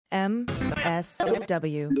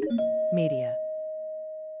MSW Media.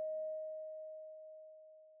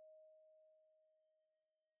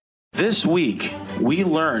 This week, we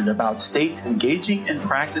learned about states engaging in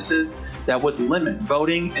practices that would limit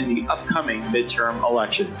voting in the upcoming midterm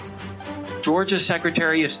elections. Georgia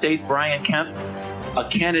Secretary of State Brian Kemp, a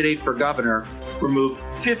candidate for governor, removed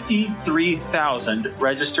 53,000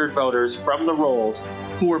 registered voters from the rolls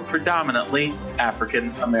who were predominantly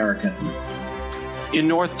African American. In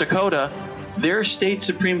North Dakota, their state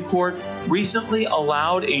Supreme Court recently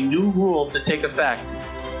allowed a new rule to take effect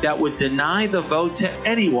that would deny the vote to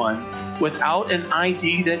anyone without an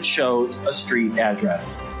ID that shows a street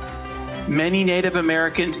address. Many Native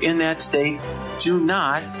Americans in that state do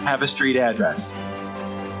not have a street address.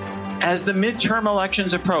 As the midterm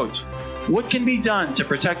elections approach, what can be done to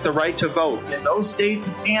protect the right to vote in those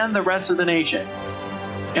states and the rest of the nation?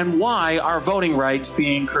 And why are voting rights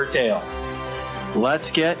being curtailed?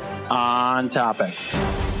 Let's get on topic.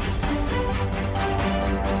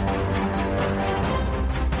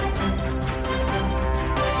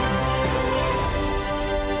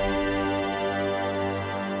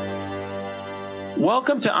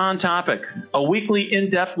 Welcome to On Topic, a weekly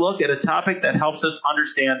in-depth look at a topic that helps us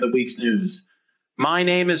understand the week's news. My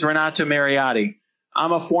name is Renato and Patti.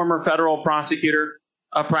 I'm a former federal prosecutor,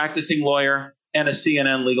 a practicing lawyer, and a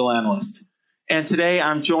CNN legal analyst. And today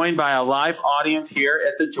I'm joined by a live audience here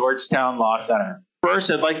at the Georgetown Law Center. First,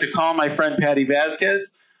 I'd like to call my friend Patti Vasquez,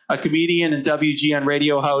 a comedian and WGN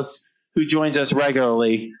radio host who joins us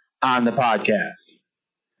regularly on the podcast.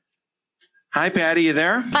 Hi, Patti, you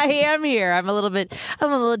there? I am here. I'm a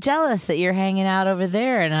little jealous that you're hanging out over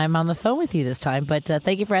there and I'm on the phone with you this time, but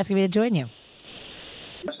thank you for asking me to join you.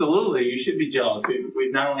 Absolutely. You should be jealous.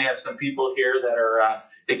 We not only have some people here that are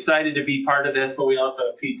excited to be part of this, but we also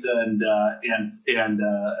have pizza and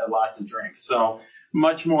lots of drinks. So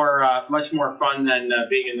much more fun than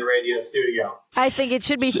being in the radio studio. I think it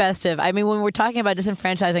should be festive. I mean, when we're talking about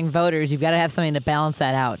disenfranchising voters, you've got to have something to balance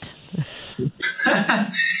that out.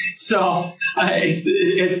 So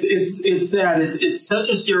it's sad. It's such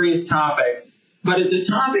a serious topic, but it's a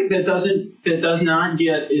topic that does not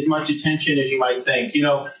get as much attention as you might think. You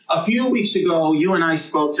know, a few weeks ago, you and I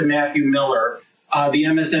spoke to Matthew Miller, the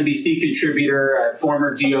MSNBC contributor,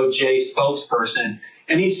 former DOJ spokesperson,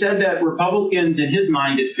 and he said that Republicans, in his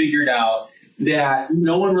mind, had figured out that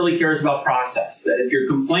no one really cares about process. That if you're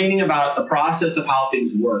complaining about the process of how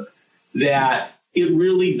things work, that it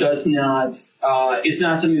really does not, it's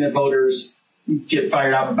not something that voters get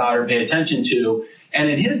fired up about or pay attention to. And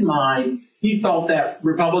in his mind, he felt that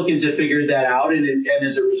Republicans had figured that out, and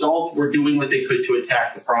as a result, were doing what they could to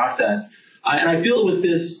attack the process. And I feel with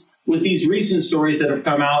these recent stories that have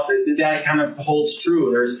come out, that kind of holds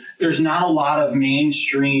true. There's not a lot of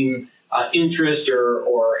mainstream interest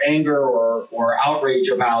or anger or outrage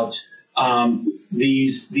about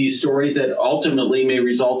these stories that ultimately may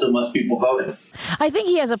result in less people voting. I think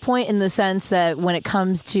he has a point in the sense that when it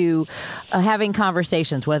comes to having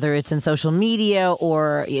conversations, whether it's in social media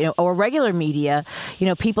or regular media,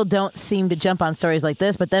 people don't seem to jump on stories like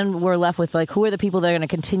this. But then we're left with who are the people that are going to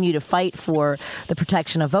continue to fight for the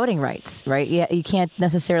protection of voting rights, right? Yeah, you can't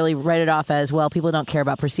necessarily write it off as, well, people don't care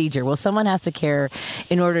about procedure. Well, someone has to care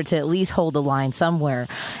in order to at least hold the line somewhere.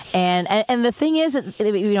 And the thing is that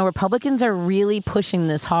Republicans are really pushing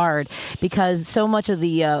this hard because so much of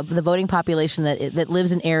the voting population that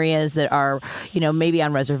lives in areas that are, maybe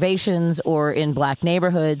on reservations or in black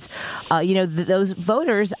neighborhoods, those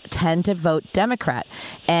voters tend to vote Democrat.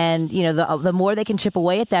 And, the more they can chip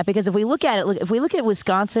away at that, because if we look at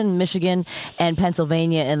Wisconsin, Michigan, and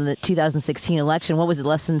Pennsylvania in the 2016 election, what was it?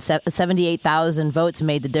 Less than 78,000 votes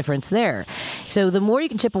made the difference there. So the more you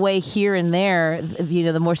can chip away here and there,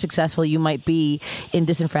 the more successful you might be in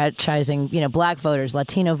disenfranchising, black voters,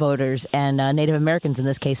 Latino voters, and Native Americans in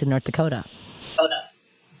this case in North Dakota.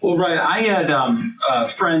 Well, right. I had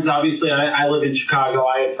friends, obviously, I live in Chicago.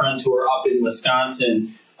 I had friends who were up in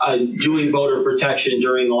Wisconsin doing voter protection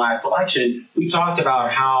during the last election. We told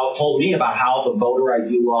me about how the voter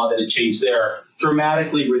ID law that had changed there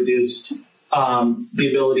dramatically reduced the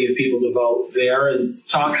ability of people to vote there, and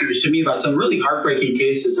talked to me about some really heartbreaking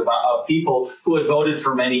cases of people who had voted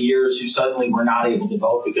for many years who suddenly were not able to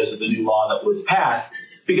vote because of the new law that was passed.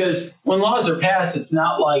 Because when laws are passed, it's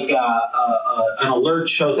not like an alert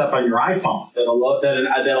shows up on your iPhone that a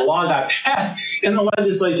law got passed in the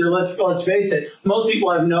legislature. Let's face it, most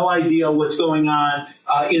people have no idea what's going on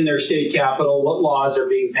in their state capital, what laws are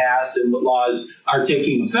being passed and what laws are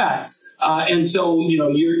taking effect. And so,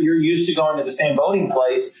 you're used to going to the same voting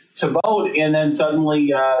place to vote, and then suddenly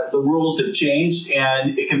the rules have changed,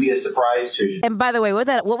 and it can be a surprise to you. And by the way, what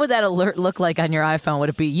would that alert look like on your iPhone? Would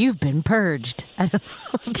it be, "You've been purged"? I don't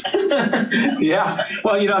know. Yeah.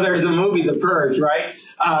 Well, there's a movie, The Purge, right?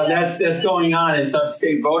 That's going on in some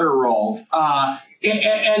state voter rolls. And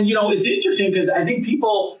it's interesting because I think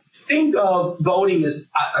people think of voting as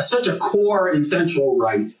such a core and central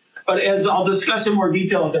right. But as I'll discuss in more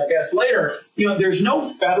detail with our guests later, there's no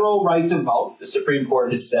federal right to vote, the Supreme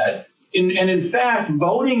Court has said. And in fact,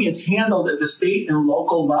 voting is handled at the state and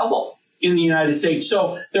local level in the United States.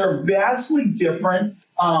 So there are vastly different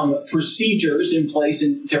procedures in place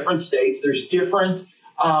in different states. There's different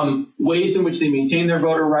ways in which they maintain their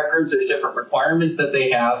voter records. There's different requirements that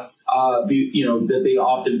they have. That they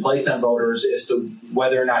often place on voters as to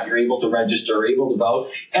whether or not you're able to register or able to vote.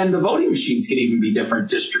 And the voting machines can even be different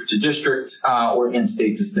district to district or in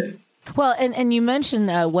state to state. Well, and you mentioned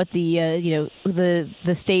what the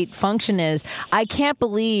state function is. I can't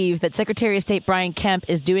believe that Secretary of State Brian Kemp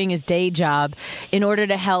is doing his day job in order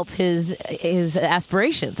to help his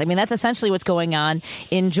aspirations. I mean, that's essentially what's going on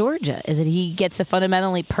in Georgia, is that he gets to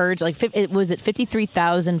fundamentally purge,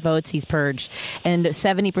 53,000 votes he's purged, and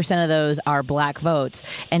 70% of those are black votes.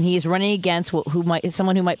 And he's running against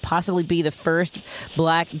someone who might possibly be the first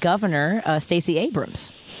black governor, Stacey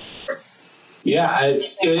Abrams. Yeah, it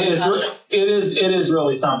is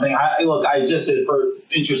really something. I just, for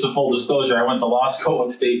interest of full disclosure, I went to law school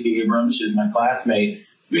with Stacey Abrams. She's my classmate.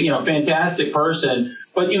 Fantastic person,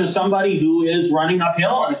 but somebody who is running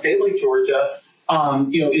uphill in a state like Georgia.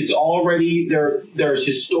 It's already there. There's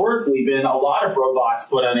historically been a lot of roadblocks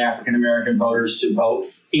put on African American voters to vote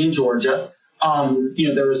in Georgia.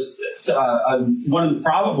 There was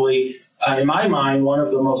in my mind, one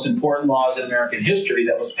of the most important laws in American history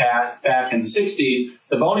that was passed back in the 60s,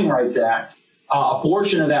 the Voting Rights Act. A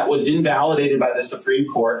portion of that was invalidated by the Supreme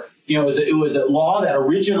Court. It was a law that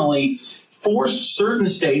originally forced certain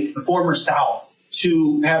states, the former South,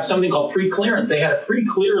 to have something called pre-clearance. They had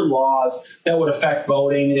pre-clear laws that would affect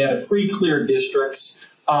voting. They had pre-clear districts,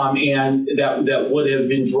 and that would have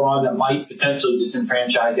been drawn that might potentially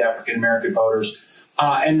disenfranchise African American voters.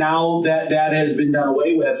 And now that has been done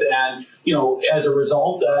away with, and as a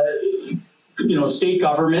result, state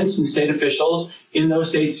governments and state officials in those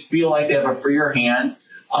states feel like they have a freer hand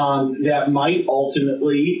that might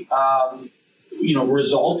ultimately,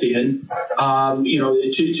 result in, to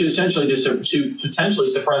essentially to potentially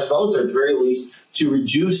suppress votes, or at the very least to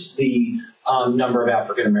reduce the number of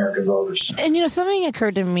African American voters. And something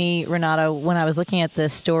occurred to me, Renato, when I was looking at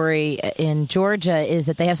this story in Georgia, is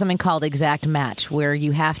that they have something called exact match, where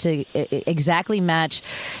you have to exactly match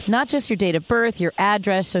not just your date of birth, your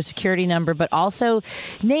address, social security number, but also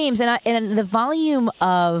names. And the volume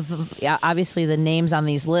of, obviously, the names on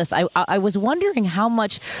these lists, I was wondering how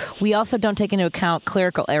much we also don't take into account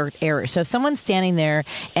clerical errors. So if someone's standing there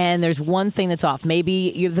and there's one thing that's off,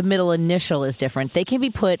 maybe the middle initial is different, they can be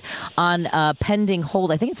put on pending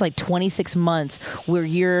hold. I think it's 26 months where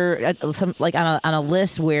you're on a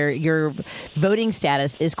list where your voting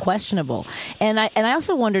status is questionable. And I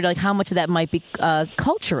also wondered how much of that might be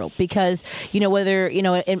cultural, because whether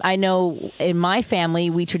I know in my family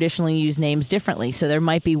we traditionally use names differently, so there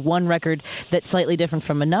might be one record that's slightly different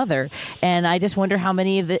from another. And I just wonder how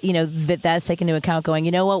many of it that's taken into account, going,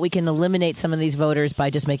 we can eliminate some of these voters by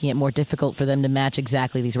just making it more difficult for them to match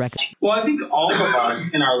exactly these records. Well, I think all of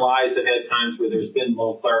us in our lives have had times where there's been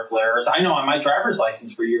little clerical errors. I know on my driver's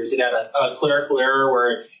license for years, it had a clerical error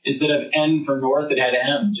where instead of N for North, it had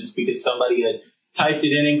M, just because somebody had typed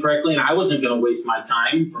it in incorrectly. And I wasn't going to waste my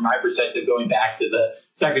time, from my perspective, going back to the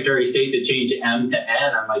Secretary of State to change M to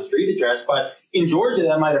N on my street address. But in Georgia,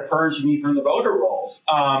 that might have purged me from the voter rolls.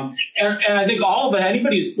 And I think all of it,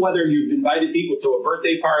 anybody, whether you've invited people to a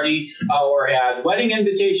birthday party or had wedding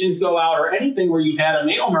invitations go out, or anything where you've had a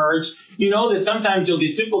mail merge, that sometimes you'll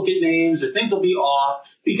get duplicate names or things will be off,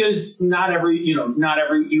 because not every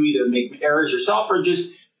you either make errors yourself or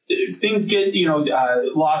just things get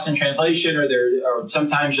lost in translation, or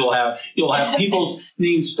sometimes you'll have people's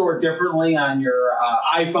names stored differently on your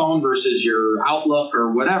iPhone versus your Outlook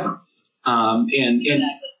or whatever. And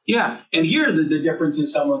here the difference in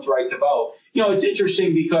someone's right to vote. It's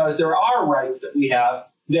interesting because there are rights that we have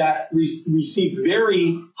that receive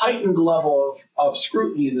very heightened level of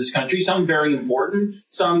scrutiny in this country. Some very important,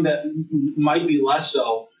 some that might be less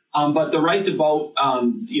so. But the right to vote,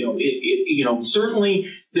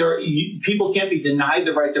 certainly people can't be denied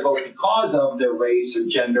the right to vote because of their race or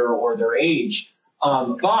gender or their age.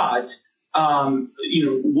 But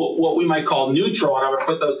what we might call neutral, and I'm going to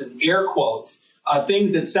put those in air quotes,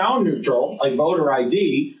 things that sound neutral, like voter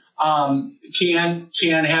ID,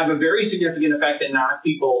 can have a very significant effect and knock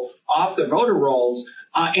people off the voter rolls.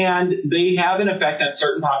 And they have an effect on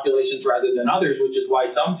certain populations rather than others, which is why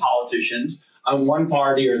some politicians on one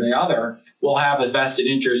party or the other will have a vested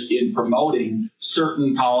interest in promoting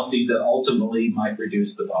certain policies that ultimately might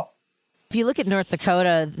reduce the vote. If you look at North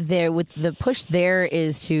Dakota, there with the push there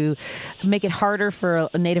is to make it harder for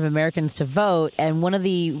Native Americans to vote. And one of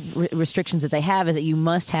the restrictions that they have is that you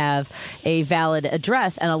must have a valid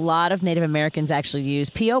address. And a lot of Native Americans actually use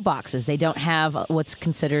P.O. boxes. They don't have what's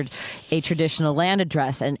considered a traditional land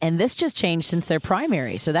address. And this just changed since their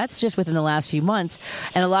primary. So that's just within the last few months.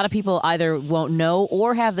 And a lot of people either won't know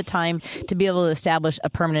or have the time to be able to establish a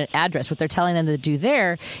permanent address. What they're telling them to do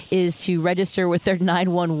there is to register with their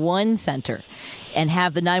 911 center and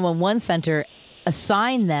have the 911 center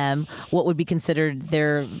assign them what would be considered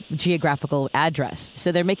their geographical address.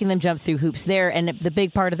 So they're making them jump through hoops there. And the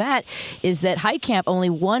big part of that is that Heitkamp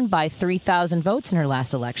only won by 3,000 votes in her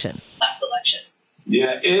last election.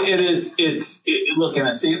 Yeah, it is. Look, in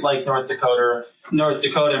a state like North Dakota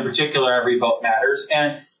in particular, every vote matters.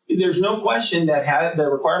 And there's no question that the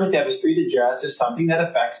requirement to have a street address is something that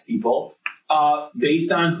affects people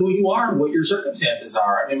based on who you are and what your circumstances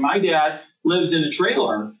are. I mean, my dad lives in a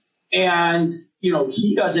trailer, and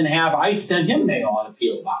he doesn't have. I send him mail on a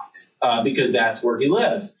P.O. box because that's where he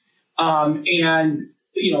lives. And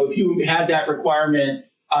if you had that requirement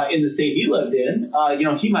in the state he lived in,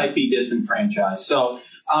 he might be disenfranchised. So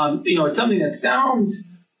it's something that sounds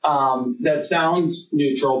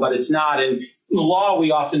neutral, but it's not. And in the law,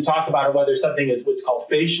 we often talk about whether something is what's called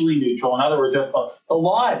facially neutral. In other words, if the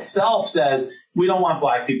law itself says we don't want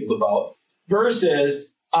black people to vote,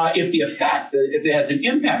 versus if it has an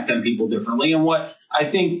impact on people differently. And what I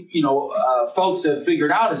think folks have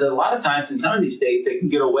figured out is that a lot of times in some of these states they can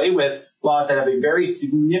get away with laws that have a very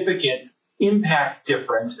significant impact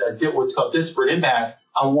difference, what's called disparate impact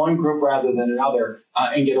on one group rather than another,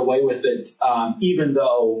 and get away with it, even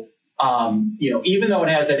though it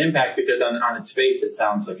has that impact, because on its face it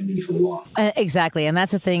sounds like a neutral law. Exactly, and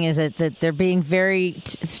that's the thing, is that they're being very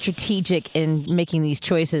strategic in making these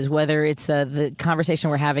choices, whether it's the conversation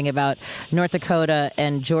we're having about North Dakota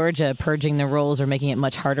and Georgia purging the rolls or making it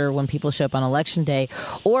much harder when people show up on Election Day,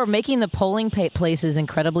 or making the polling places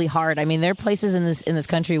incredibly hard. I mean, there are places in this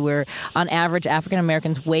country where, on average, African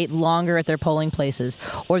Americans wait longer at their polling places,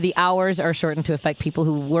 or the hours are shortened to affect people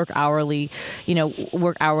who work hourly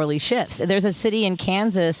shifts. There's a city in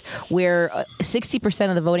Kansas where 60%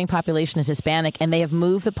 of the voting population is Hispanic, and they have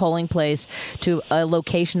moved the polling place to a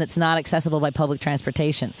location that's not accessible by public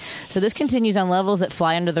transportation. So this continues on levels that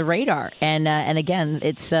fly under the radar. And again,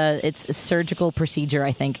 it's a surgical procedure,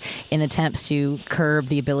 I think, in attempts to curb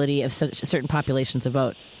the ability of certain populations to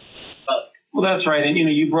vote. Well, that's right. And,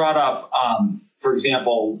 you brought up, for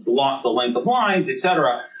example, the length of lines, et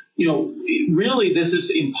cetera. Really, this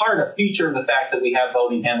is in part a feature of the fact that we have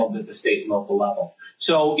voting handled at the state and local level.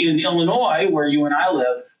 So in Illinois, where you and I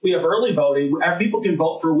live, we have early voting. People can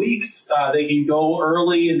vote for weeks. They can go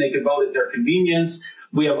early and they can vote at their convenience.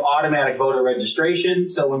 We have automatic voter registration.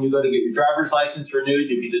 So when you go to get your driver's license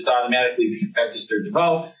renewed, you can just automatically be registered to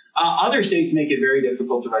vote. Other states make it very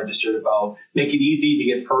difficult to register to vote, make it easy to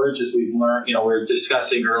get purged, as we've learned, we were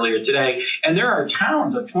discussing earlier today. And there are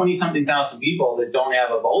towns of 20-something thousand people that don't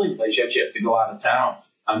have a polling place. You actually have to go out of town.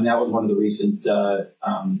 That was one of the recent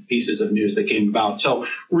pieces of news that came about. So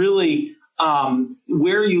really,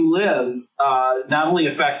 where you live not only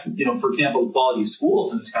affects, for example, the quality of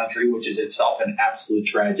schools in this country, which is itself an absolute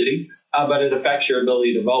tragedy, but it affects your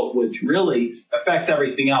ability to vote, which really affects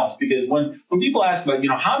everything else. Because when people ask about,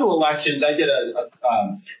 how do elections, I did a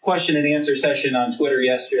question and answer session on Twitter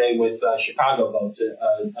yesterday with Chicago Votes,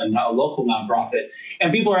 a local nonprofit,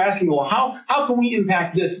 and people are asking, well, how can we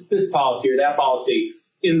impact this policy or that policy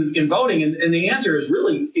in voting? And the answer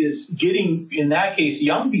is getting, in that case,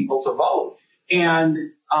 young people to vote.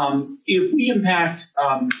 And if we impact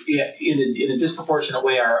in a disproportionate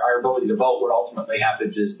way our ability to vote, what ultimately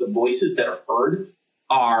happens is the voices that are heard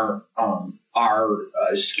are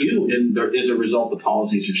skewed, and as a result, the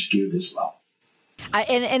policies are skewed as well.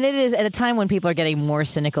 And it is at a time when people are getting more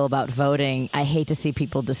cynical about voting. I hate to see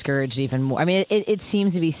people discouraged even more. I mean, it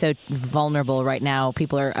seems to be so vulnerable right now.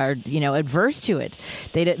 People are adverse to it.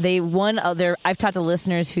 I've talked to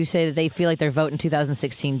listeners who say that they feel like their vote in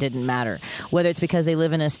 2016 didn't matter, whether it's because they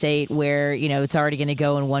live in a state where it's already going to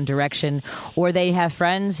go in one direction, or they have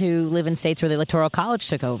friends who live in states where the Electoral College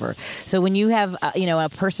took over. So when you have a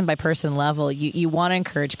person by person level, you want to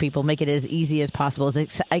encourage people, make it as easy as possible,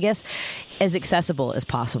 as accessible as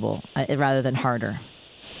possible, rather than harder.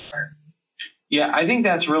 Yeah, I think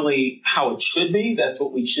that's really how it should be. That's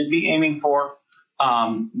what we should be aiming for.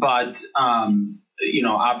 But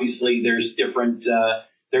obviously there's different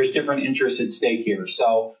interests at stake here.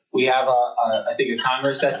 So we have I think a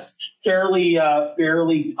Congress that's fairly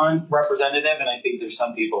unrepresentative, and I think there's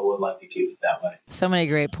some people who would like to keep it that way. So many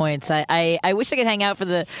great points. I wish I could hang out for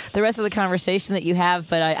the rest of the conversation that you have,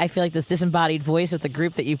 but I feel like this disembodied voice with the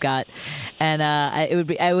group that you've got, and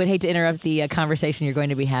I would hate to interrupt the conversation you're going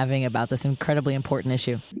to be having about this incredibly important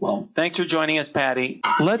issue. Well, thanks for joining us, Patti.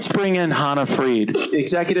 Let's bring in Hannah Fried,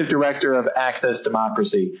 Executive Director of Access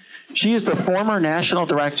Democracy. She is the former National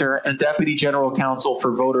Director and Deputy General Counsel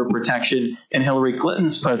for Voter Protection in Hillary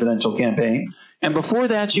Clinton's presidential campaign. And before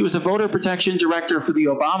that, she was a Voter Protection Director for the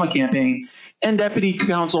Obama campaign and Deputy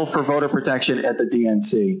Counsel for Voter Protection at the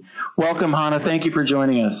DNC. Welcome, Hannah. Thank you for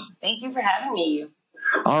joining us. Thank you for having me.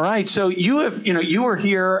 All right. So you were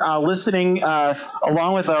here listening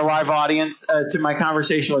along with our live audience to my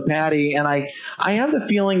conversation with Patti. And I have the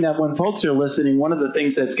feeling that when folks are listening, one of the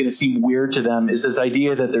things that's going to seem weird to them is this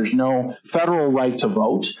idea that there's no federal right to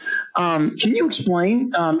vote. Can you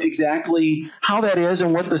explain exactly how that is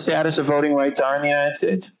and what the status of voting rights are in the United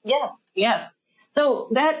States? Yes. So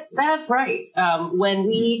that's right. When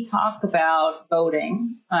we talk about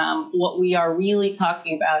voting, what we are really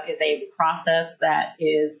talking about is a process that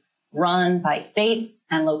is run by states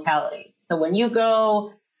and localities. So when you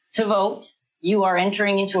go to vote, you are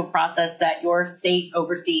entering into a process that your state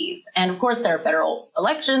oversees. And of course, there are federal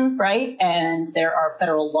elections, right? And there are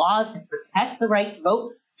federal laws that protect the right to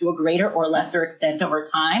vote to a greater or lesser extent over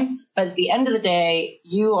time. But at the end of the day,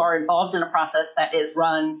 you are involved in a process that is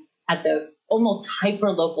run at the almost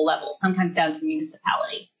hyper-local level, sometimes down to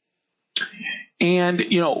municipality. And,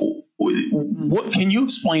 what can you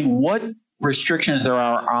explain what restrictions there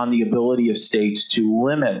are on the ability of states to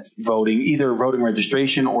limit voting, either voting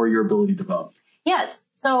registration or your ability to vote? Yes.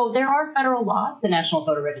 So there are federal laws, the National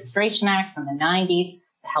Voter Registration Act from the 90s,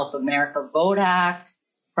 the Help America Vote Act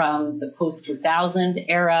from the post-2000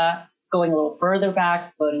 era, going a little further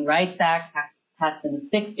back, Voting Rights Act passed in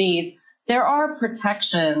the 60s. There are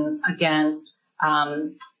protections against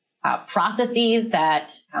processes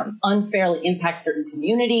that unfairly impact certain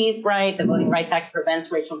communities, right? The Voting Rights Act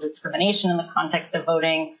prevents racial discrimination in the context of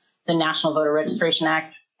voting. The National Voter Registration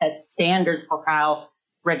Act sets standards for how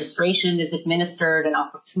registration is administered and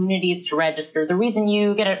opportunities to register. The reason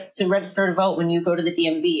you get to register to vote when you go to the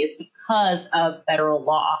DMV is because of federal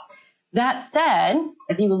law. That said,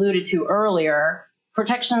 as you alluded to earlier,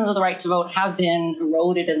 protections of the right to vote have been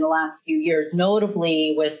eroded in the last few years,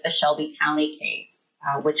 notably with the Shelby County case,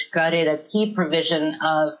 which gutted a key provision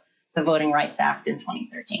of the Voting Rights Act in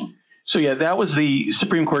 2013. So, yeah, that was the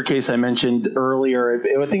Supreme Court case I mentioned earlier.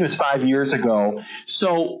 I think it was 5 years ago.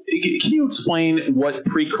 So can you explain what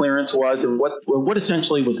pre-clearance was and what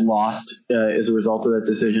essentially was lost as a result of that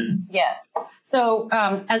decision? Yes. So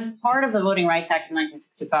as part of the Voting Rights Act of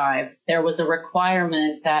 1965, there was a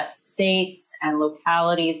requirement that states and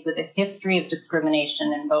localities with a history of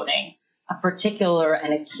discrimination in voting, a particular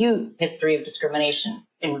and acute history of discrimination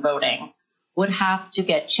in voting, would have to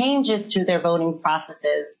get changes to their voting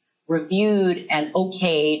processes reviewed and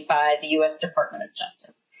okayed by the U.S. Department of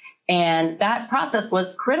Justice. And that process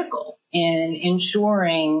was critical in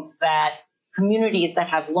ensuring that communities that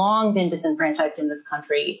have long been disenfranchised in this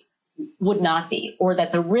country would not be, or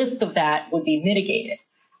that the risk of that would be mitigated.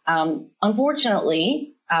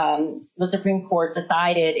 Unfortunately, the Supreme Court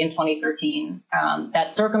decided in 2013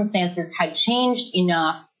 that circumstances had changed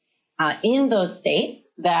enough in those states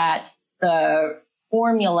that the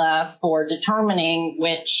formula for determining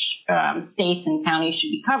which states and counties should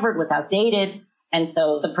be covered was outdated, and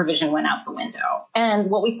so the provision went out the window. And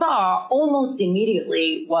what we saw almost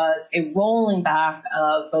immediately was a rolling back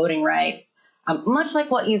of voting rights, much like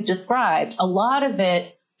what you've described, a lot of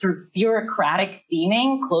it through bureaucratic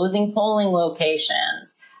seeming, closing polling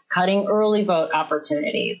locations, cutting early vote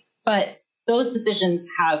opportunities. But those decisions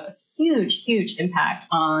have a huge, huge impact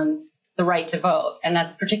on the right to vote, and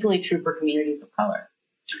that's particularly true for communities of color.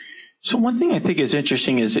 So one thing I think is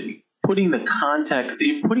interesting is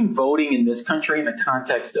putting voting in this country in the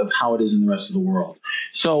context of how it is in the rest of the world.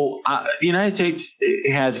 So the United States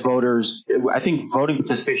has voters. I think voting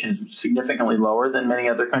participation is significantly lower than many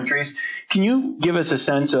other countries. Can you give us a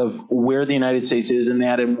sense of where the United States is in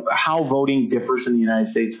that and how voting differs in the United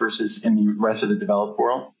States versus in the rest of the developed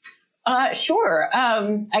world? Sure.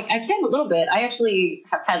 I can a little bit. I actually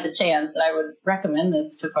have had the chance, and I would recommend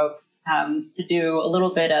this to folks, to do a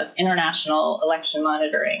little bit of international election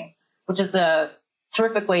monitoring, which is a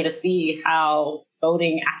terrific way to see how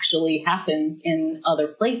voting actually happens in other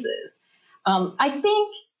places. I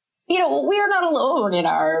think we are not alone in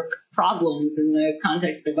our problems in the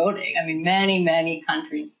context of voting. I mean, many, many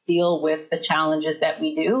countries deal with the challenges that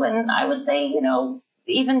we do, and I would say,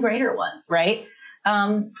 even greater ones, right?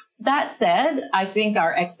 That said, I think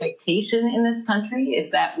our expectation in this country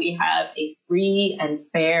is that we have a free and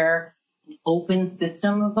fair, open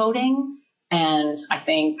system of voting, and I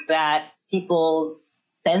think that people's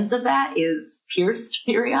sense of that is pierced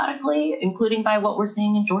periodically, including by what we're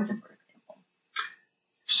seeing in Georgia, for example.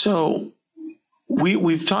 So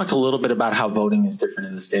we've talked a little bit about how voting is different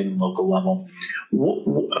in the state and local level.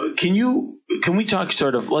 Can we talk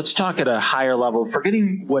let's talk at a higher level,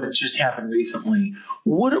 forgetting what had just happened recently.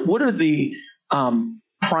 What are the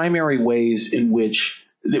primary ways in which,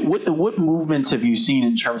 what movements have you seen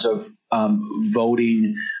in terms of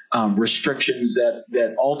voting restrictions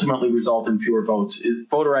that ultimately result in fewer votes?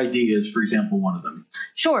 Voter ID is, for example, one of them.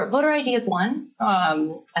 Sure. Voter ID is one.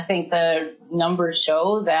 I think the numbers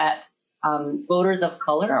show that voters of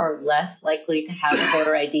color are less likely to have a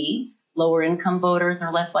voter ID. Lower income voters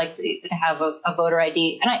are less likely to have a voter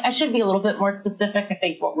ID. And I should be a little bit more specific. I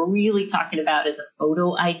think what we're really talking about is a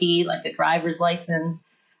photo ID, like a driver's license.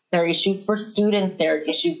 There are issues for students. There are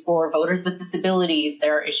issues for voters with disabilities.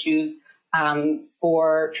 There are issues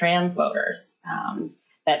for trans voters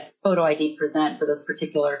that photo ID present for those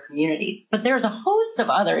particular communities. But there's a host of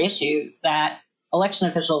other issues that election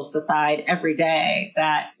officials decide every day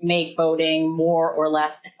that make voting more or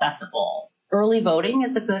less accessible. Early voting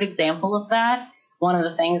is a good example of that. One of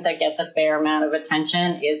the things that gets a fair amount of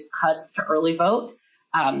attention is cuts to early vote.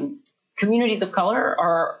 Communities of color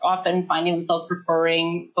are often finding themselves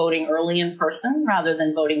preferring voting early in person rather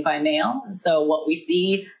than voting by mail. And so what we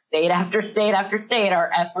see state after state after state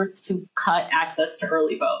are efforts to cut access to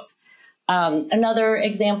early vote. Another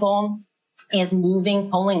example is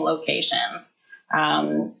moving polling locations.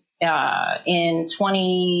 In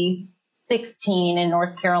 2016 in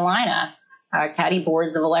North Carolina, county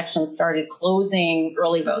boards of elections started closing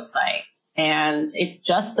early vote sites. And it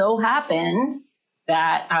just so happened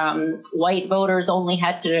that white voters only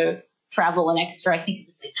had to travel an extra, I think it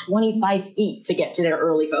was like 25 feet to get to their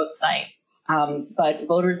early vote site. But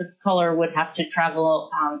voters of color would have to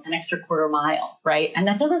travel an extra quarter mile, right? And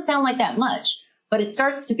that doesn't sound like that much, but it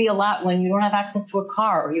starts to be a lot when you don't have access to a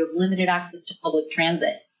car or you have limited access to public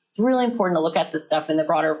transit. It's really important to look at this stuff in the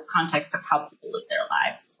broader context of how people live their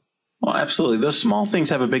lives. Well, absolutely. Those small things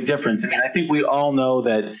have a big difference. I mean, I think we all know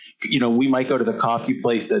that, we might go to the coffee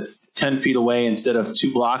place that's 10 feet away instead of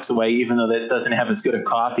 2 blocks away, even though that doesn't have as good a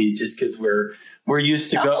coffee, just because we're used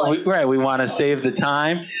to we want to save the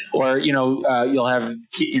time, or, you'll have, a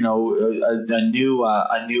new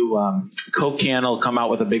Coke can will come out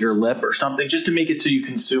with a bigger lip or something just to make it so you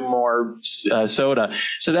consume more soda.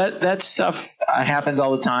 So that stuff happens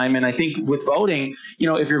all the time. And I think with voting,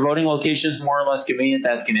 if your voting location is more or less convenient,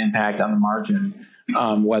 that's going to impact on the margin,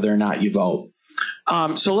 whether or not you vote.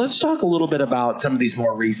 So let's talk a little bit about some of these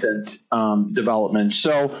more recent developments.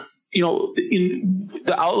 So,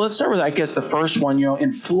 let's start with, I guess, the first one.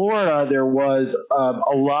 In Florida, there was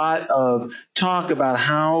a lot of talk about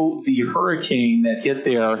how the hurricane that hit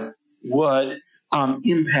there would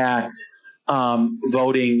impact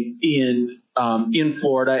voting in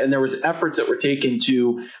Florida, and there was efforts that were taken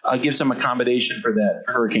to give some accommodation for that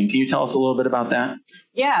hurricane. Can you tell us a little bit about that?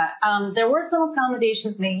 Yeah, there were some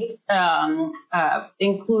accommodations made,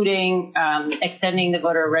 including extending the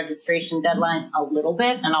voter registration deadline a little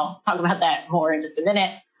bit, and I'll talk about that more in just a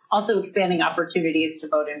minute. Also expanding opportunities to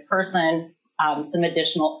vote in person, some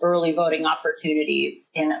additional early voting opportunities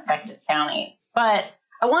in affected counties. But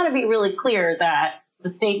I want to be really clear that the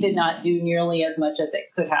state did not do nearly as much as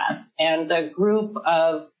it could have. And a group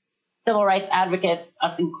of civil rights advocates,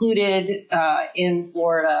 us included, in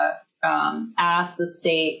Florida, asked the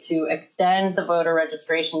state to extend the voter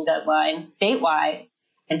registration deadline statewide,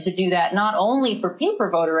 and to do that not only for paper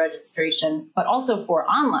voter registration, but also for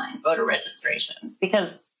online voter registration.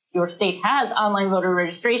 Because your state has online voter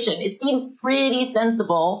registration, it seems pretty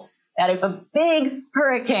sensible that if a big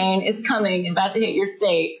hurricane is coming and about to hit your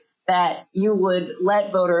state, that you would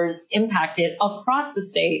let voters impacted across the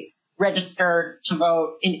state register to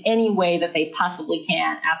vote in any way that they possibly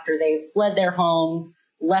can after they've fled their homes,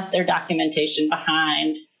 left their documentation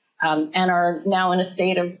behind, and are now in a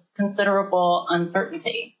state of considerable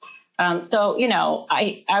uncertainty. So,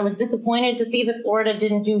 I was disappointed to see that Florida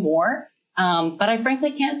didn't do more, but I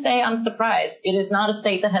frankly can't say I'm surprised. It is not a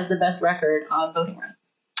state that has the best record on voting rights.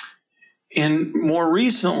 And more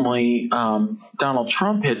recently, Donald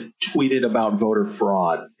Trump had tweeted about voter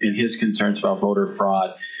fraud and his concerns about voter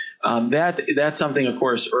fraud. That's something, of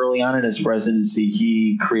course, early on in his presidency,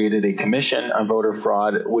 he created a commission on voter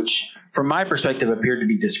fraud, which, from my perspective, appeared to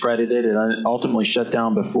be discredited and ultimately shut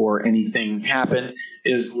down before anything happened.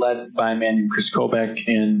 It was led by a man named Chris Kobach,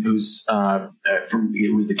 and who's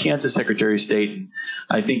the Kansas Secretary of State, and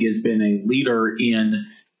I think has been a leader in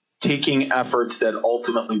taking efforts that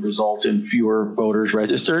ultimately result in fewer voters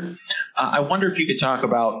registered. I wonder if you could talk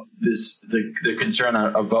about the concern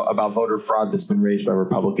about voter fraud that's been raised by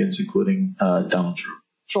Republicans, including Donald Trump.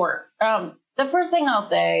 Sure. The first thing I'll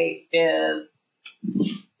say is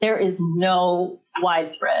there is no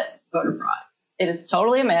widespread voter fraud. It is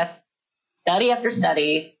totally a myth. Study after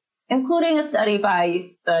study, including a study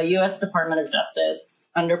by the U.S. Department of Justice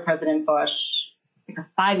under President Bush, like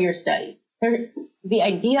a 5-year study. The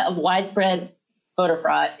idea of widespread voter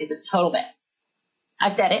fraud is a total myth.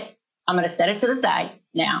 I've said it. I'm going to set it to the side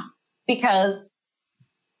now because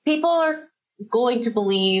people are going to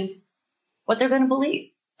believe what they're going to believe.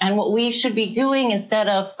 And what we should be doing instead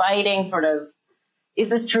of fighting sort of, is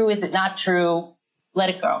this true? Is it not true? Let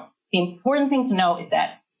it go. The important thing to know is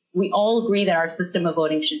that we all agree that our system of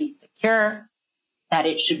voting should be secure, that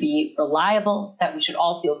it should be reliable, that we should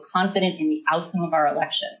all feel confident in the outcome of our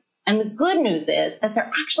election. And the good news is that there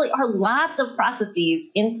actually are lots of processes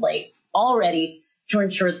in place already to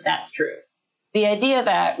ensure that that's true. The idea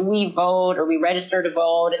that we vote or we register to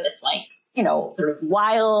vote in this sort of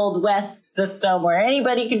Wild West system where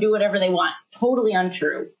anybody can do whatever they want, totally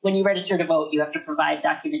untrue. When you register to vote, you have to provide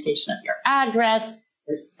documentation of your address,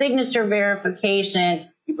 your signature verification,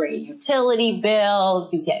 you bring a utility bill,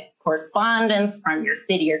 you get correspondence from your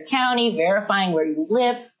city or county verifying where you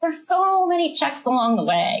live. There's so many checks along the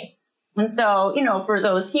way. And so, for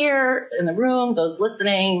those here in the room, those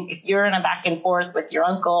listening, if you're in a back and forth with your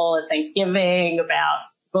uncle at Thanksgiving about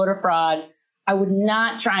voter fraud, I would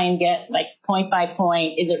not try and get point by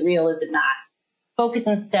point, is it real, is it not? Focus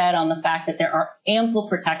instead on the fact that there are ample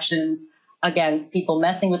protections against people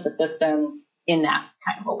messing with the system in that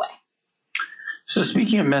kind of a way. So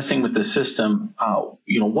speaking of messing with the system,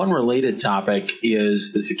 one related topic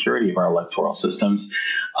is the security of our electoral systems.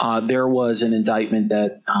 There was an indictment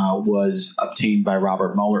that was obtained by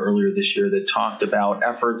Robert Mueller earlier this year that talked about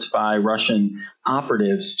efforts by Russian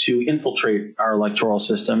operatives to infiltrate our electoral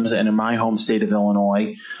systems. And in my home state of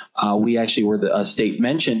Illinois, we actually were the state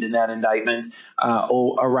mentioned in that indictment.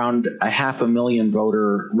 Around 500,000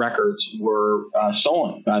 voter records were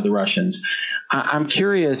stolen by the Russians. I'm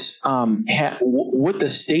curious what the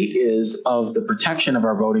state is of the protection of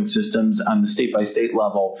our voting systems on the state-by-state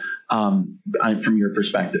level from your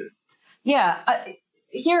perspective. Yeah.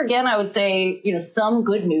 Here again, I would say, some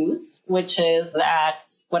good news, which is that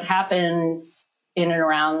what happened in and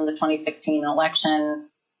around the 2016 election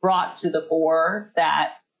brought to the fore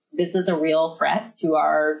that this is a real threat to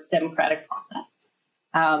our democratic process.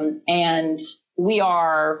 And we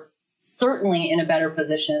are certainly in a better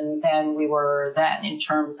position than we were then in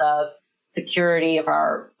terms of security of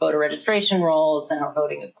our voter registration rolls and our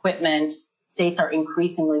voting equipment. States are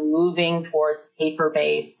increasingly moving towards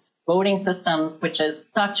paper-based voting systems, which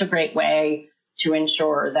is such a great way to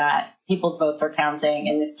ensure that people's votes are counting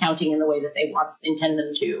and counting in the way that they intend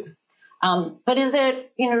them to. But is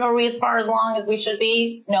it, are we as far along as we should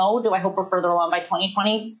be? No. Do I hope we're further along by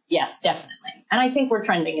 2020? Yes, definitely. And I think we're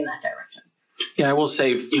trending in that direction. Yeah, I will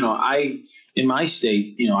say, in my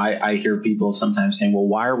state, I hear people sometimes saying, well,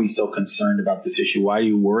 why are we so concerned about this issue? Why are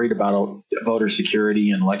you worried about voter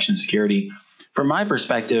security and election security? From my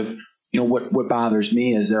perspective, what bothers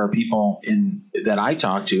me is there are people that I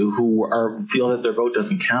talk to who feel that their vote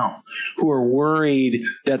doesn't count, who are worried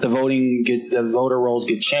that the voter rolls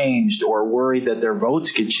get changed or worried that their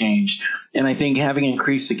votes get changed. And I think having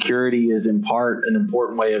increased security is in part an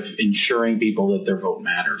important way of ensuring people that their vote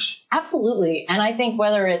matters. Absolutely. And I think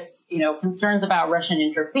whether it's, concerns about Russian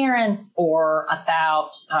interference or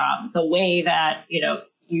about the way that,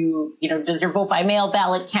 does your vote by mail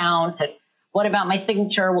ballot count? And what about my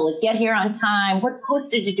signature? Will it get here on time? What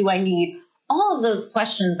postage do I need? All of those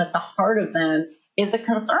questions, at the heart of them is a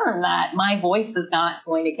concern that my voice is not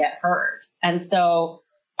going to get heard. And so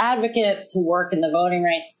advocates who work in the voting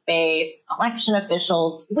rights space, election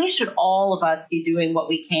officials, we should all of us be doing what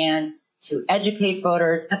we can to educate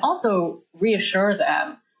voters and also reassure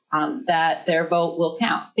them that their vote will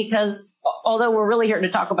count. Because although we're really here to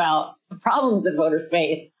talk about the problems in voter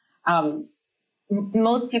space,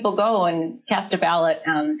 most people go and cast a ballot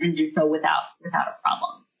and do so without a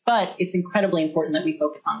problem. But it's incredibly important that we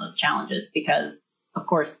focus on those challenges because, of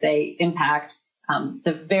course, they impact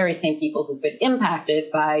the very same people who've been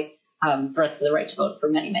impacted by threats to the right to vote for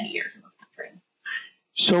many, many years in this country.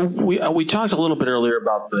 So we talked a little bit earlier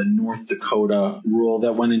about the North Dakota rule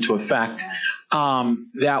that went into effect.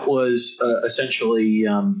 That was essentially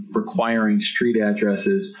requiring street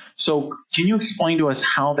addresses. So can you explain to us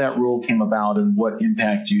how that rule came about and what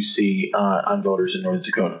impact you see on voters in North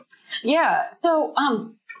Dakota? Yeah. So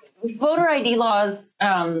voter ID laws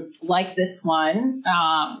like this one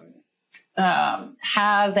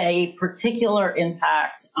have a particular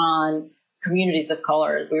impact on communities of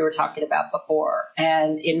color, as we were talking about before.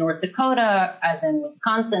 And in North Dakota, as in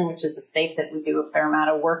Wisconsin, which is a state that we do a fair amount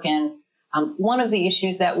of work in, one of the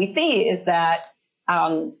issues that we see is that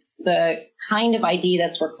the kind of ID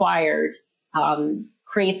that's required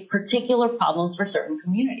creates particular problems for certain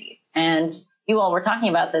communities. And you all were talking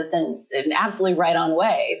about this in an absolutely right-on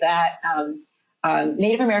way, that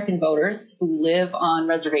Native American voters who live on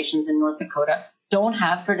reservations in North Dakota don't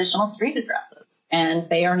have traditional street addresses. And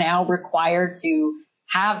they are now required to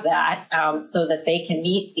have that so that they can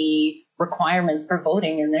meet the requirements for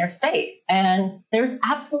voting in their state. And there's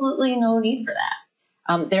absolutely no need for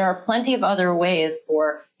that. There are plenty of other ways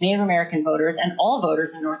for Native American voters and all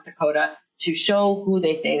voters in North Dakota to show who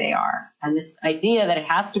they say they are. And this idea that it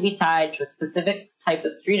has to be tied to a specific type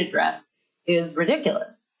of street address is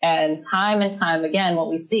ridiculous. And time again, what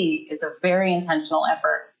we see is a very intentional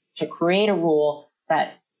effort to create a rule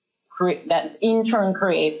that in turn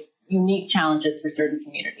creates unique challenges for certain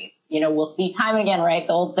communities. You know, we'll see time and again, right,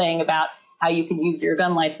 the old thing about how you can use your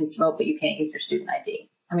gun license to vote, but you can't use your student ID.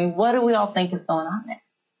 I mean, what do we all think is going on there?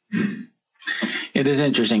 It is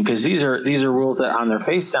interesting because these are rules that on their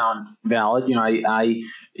face sound valid. You know,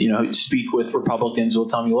 I speak with Republicans who will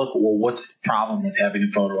tell me, look, well, what's the problem with having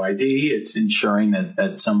a photo ID? It's ensuring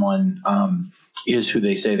that someone is who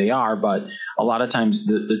they say they are. But a lot of times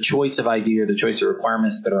the choice of ID or the choice of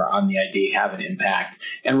requirements that are on the ID have an impact.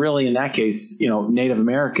 And really, in that case, you know, Native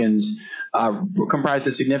Americans comprise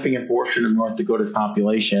a significant portion of North Dakota's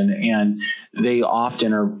population, and they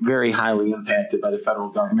often are very highly impacted by the federal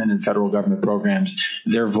government and federal government programs.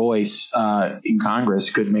 Their voice in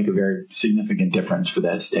Congress could make a very significant difference for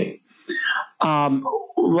that state.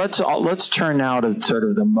 Let's turn now to sort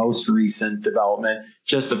of the most recent development.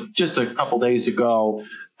 Just a couple days ago,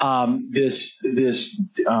 this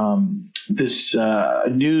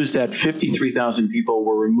news that 53,000 people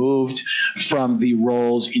were removed from the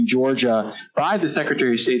rolls in Georgia by the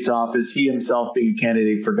Secretary of State's office, he himself being a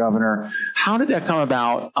candidate for governor. How did that come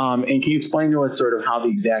about? And can you explain to us sort of how the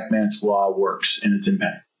exact match law works and its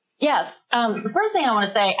impact? Yes. The first thing I want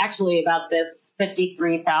to say actually about this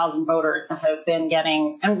 53,000 voters that have been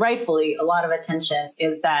getting, and rightfully, a lot of attention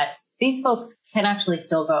is that these folks can actually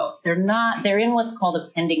still vote. They're in what's called a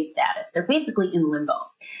pending status. They're basically in limbo.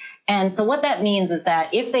 And so what that means is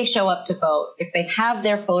that if they show up to vote, if they have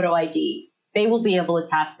their photo ID, they will be able to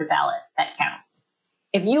cast a ballot that counts.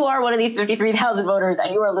 If you are one of these 53,000 voters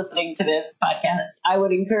and you are listening to this podcast, I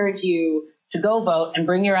would encourage you to go vote and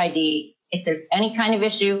bring your ID. If there's any kind of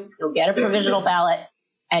issue, you'll get a provisional ballot,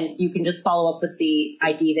 and you can just follow up with the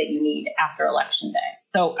ID that you need after Election Day.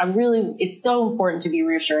 So it's so important to be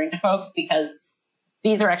reassuring to folks because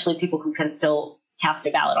these are actually people who can still cast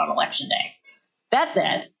a ballot on Election Day. That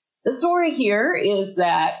said, the story here is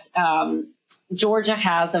that Georgia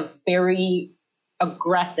has a very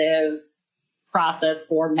aggressive process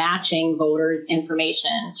for matching voters'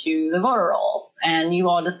 information to the voter rolls. And you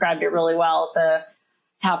all described it really well at the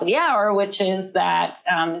top of the hour, which is that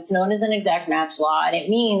it's known as an exact match law. And it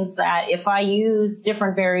means that if I use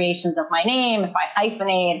different variations of my name, if I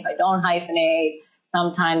hyphenate, if I don't hyphenate,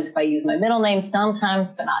 sometimes if I use my middle name,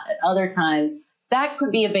 sometimes, but not at other times, that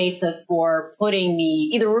could be a basis for putting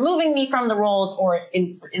me, either removing me from the rolls or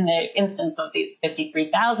in the instance of these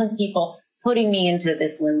 53,000 people, putting me into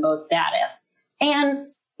this limbo status. And,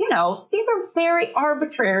 you know, these are very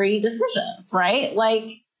arbitrary decisions, right?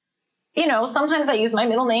 Like, you know, sometimes I use my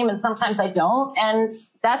middle name and sometimes I don't. And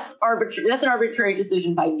that's arbitrary. That's an arbitrary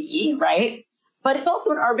decision by me, right? But it's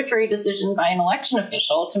also an arbitrary decision by an election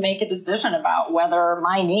official to make a decision about whether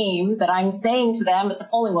my name that I'm saying to them at the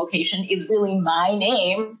polling location is really my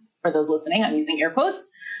name. For those listening, I'm using air quotes.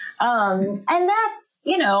 And that's,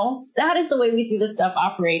 you know, that is the way we see this stuff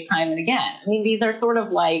operate time and again. I mean, these are sort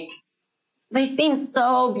of like, they seem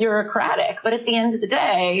so bureaucratic, but at the end of the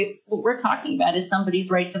day, what we're talking about is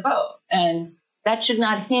somebody's right to vote. And that should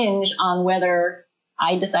not hinge on whether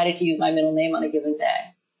I decided to use my middle name on a given day.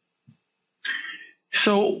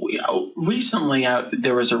 So recently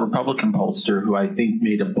there was a Republican pollster who I think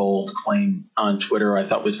made a bold claim on Twitter I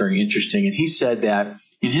thought was very interesting. And he said that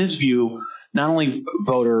in his view, not only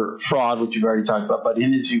voter fraud, which we've already talked about, but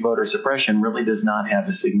in his view, voter suppression really does not have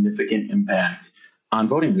a significant impact on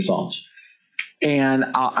voting results. And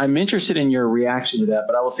I'm interested in your reaction to that,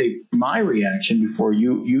 but I will say my reaction before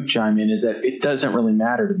you chime in is that it doesn't really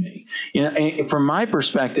matter to me. From my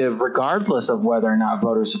perspective, regardless of whether or not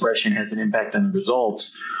voter suppression has an impact on the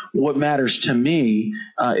results, what matters to me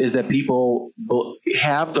is that people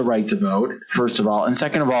have the right to vote, first of all, and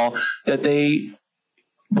second of all, that they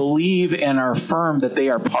believe and are firm that they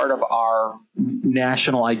are part of our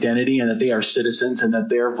national identity and that they are citizens and that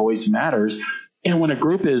their voice matters. And when a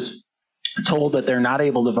group is told that they're not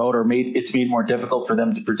able to vote or it's made more difficult for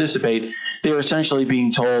them to participate, they're essentially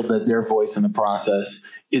being told that their voice in the process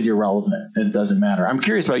is irrelevant and it doesn't matter. I'm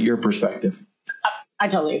curious about your perspective. I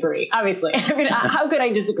totally agree. Obviously, I mean, how could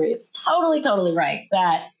I disagree? It's totally right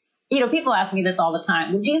that, people ask me this all the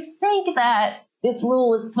time. Would you think that this rule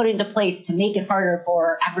was put into place to make it harder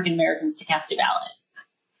for African Americans to cast a ballot?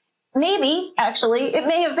 Maybe, actually, it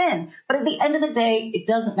may have been. But at the end of the day, it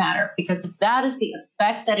doesn't matter, because if that is the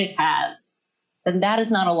effect that it has, then that is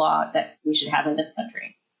not a law that we should have in this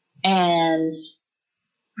country. And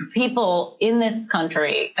people in this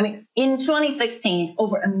country, I mean, in 2016,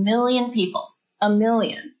 over 1 million people, 1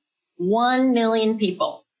 million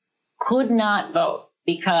people could not vote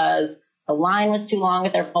because the line was too long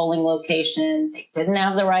at their polling location. They didn't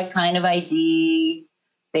have the right kind of ID.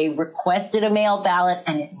 They requested a mail ballot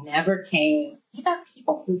and it never came. These are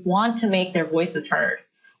people who want to make their voices heard.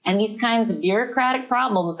 And these kinds of bureaucratic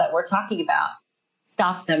problems that we're talking about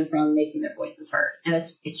stop them from making their voices heard. And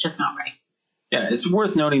it's just not right. Yeah, it's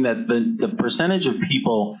worth noting that the percentage of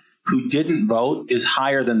people who didn't vote is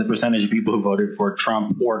higher than the percentage of people who voted for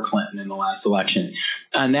Trump or Clinton in the last election.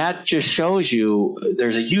 And that just shows you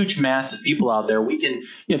there's a huge mass of people out there. We can,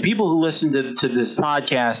 people who listen to this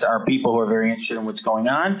podcast are people who are very interested in what's going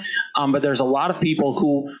on. But there's a lot of people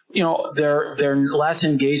who, they're less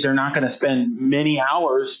engaged. They're not going to spend many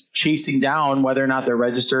hours chasing down whether or not they're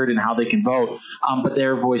registered and how they can vote. But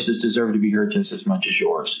their voices deserve to be heard just as much as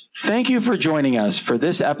yours. Thank you for joining us for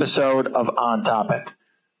this episode of On Topic.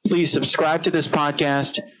 Please subscribe to this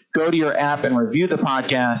podcast, go to your app and review the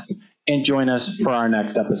podcast, and join us for our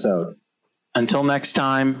next episode. Until next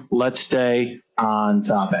time, let's stay on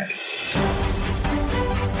topic.